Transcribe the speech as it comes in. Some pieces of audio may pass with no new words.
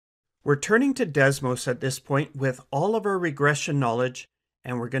We're turning to Desmos at this point with all of our regression knowledge,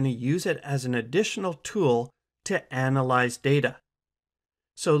 and we're going to use it as an additional tool to analyze data.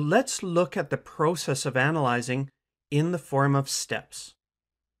 So let's look at the process of analyzing in the form of steps.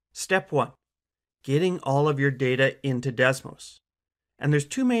 Step 1, getting all of your data into Desmos. And there's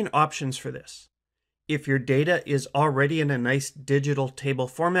two main options for this. If your data is already in a nice digital table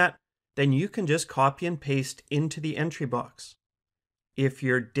format, then you can just copy and paste into the entry box. If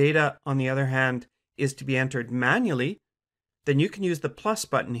your data, on the other hand, is to be entered manually, then you can use the plus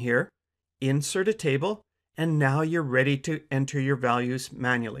button here, insert a table, and now you're ready to enter your values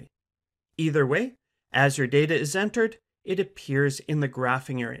manually. Either way, as your data is entered, it appears in the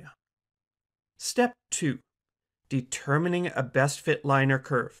graphing area. Step 2, determining a best fit line or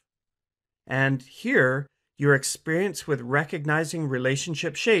curve. And here, your experience with recognizing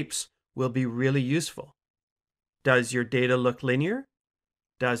relationship shapes will be really useful. Does your data look linear?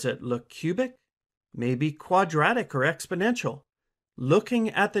 Does it look cubic? Maybe quadratic or exponential? Looking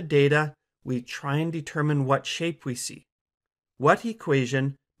at the data, we try and determine what shape we see. What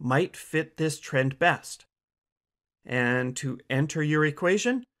equation might fit this trend best? And to enter your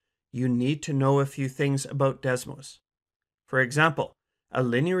equation, you need to know a few things about Desmos. For example, a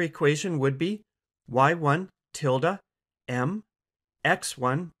linear equation would be y1 tilde m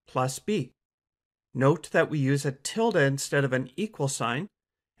x1 plus b. Note that we use a tilde instead of an equal sign,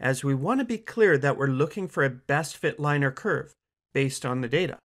 as we want to be clear that we're looking for a best fit line or curve based on the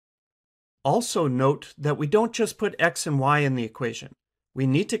data. Also note that we don't just put x and y in the equation. We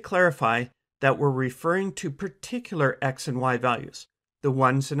need to clarify that we're referring to particular x and y values, the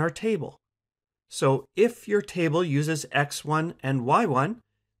ones in our table. So if your table uses x1 and y1,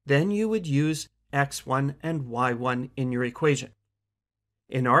 then you would use x1 and y1 in your equation.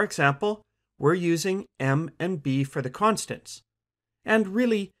 In our example, we're using m and b for the constants, and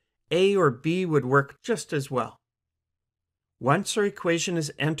really a or b would work just as well. Once our equation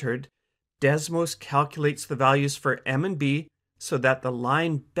is entered, Desmos calculates the values for m and b so that the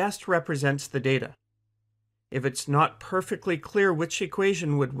line best represents the data. If it's not perfectly clear which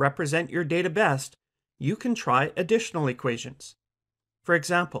equation would represent your data best, you can try additional equations. For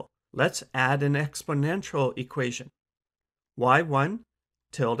example, let's add an exponential equation. y1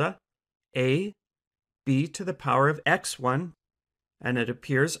 tilde a b to the power of x1, and it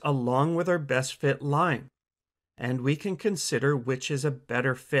appears along with our best fit line, and we can consider which is a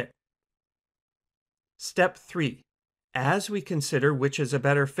better fit. Step 3. As we consider which is a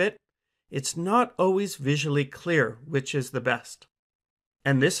better fit, it's not always visually clear which is the best.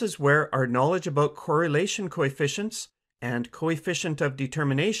 And this is where our knowledge about correlation coefficients and coefficient of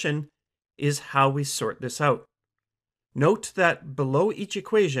determination is how we sort this out. Note that below each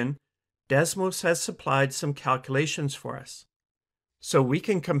equation, Desmos has supplied some calculations for us. So we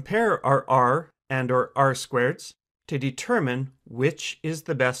can compare our r and our r squareds to determine which is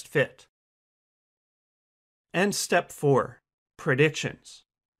the best fit. And step 4, predictions.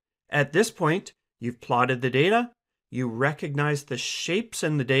 At this point, you've plotted the data, you recognize the shapes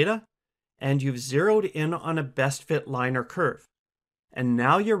in the data, and you've zeroed in on a best fit line or curve. And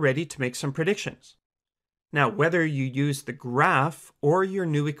now you're ready to make some predictions. Now, whether you use the graph or your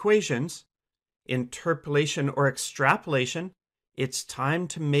new equations, interpolation or extrapolation, it's time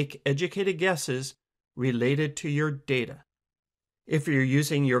to make educated guesses related to your data. If you're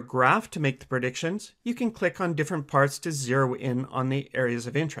using your graph to make the predictions, you can click on different parts to zero in on the areas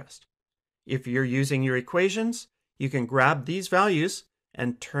of interest. If you're using your equations, you can grab these values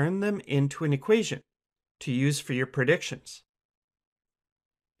and turn them into an equation to use for your predictions.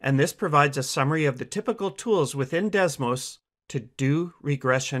 And this provides a summary of the typical tools within Desmos to do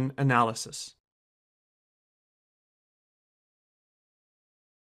regression analysis.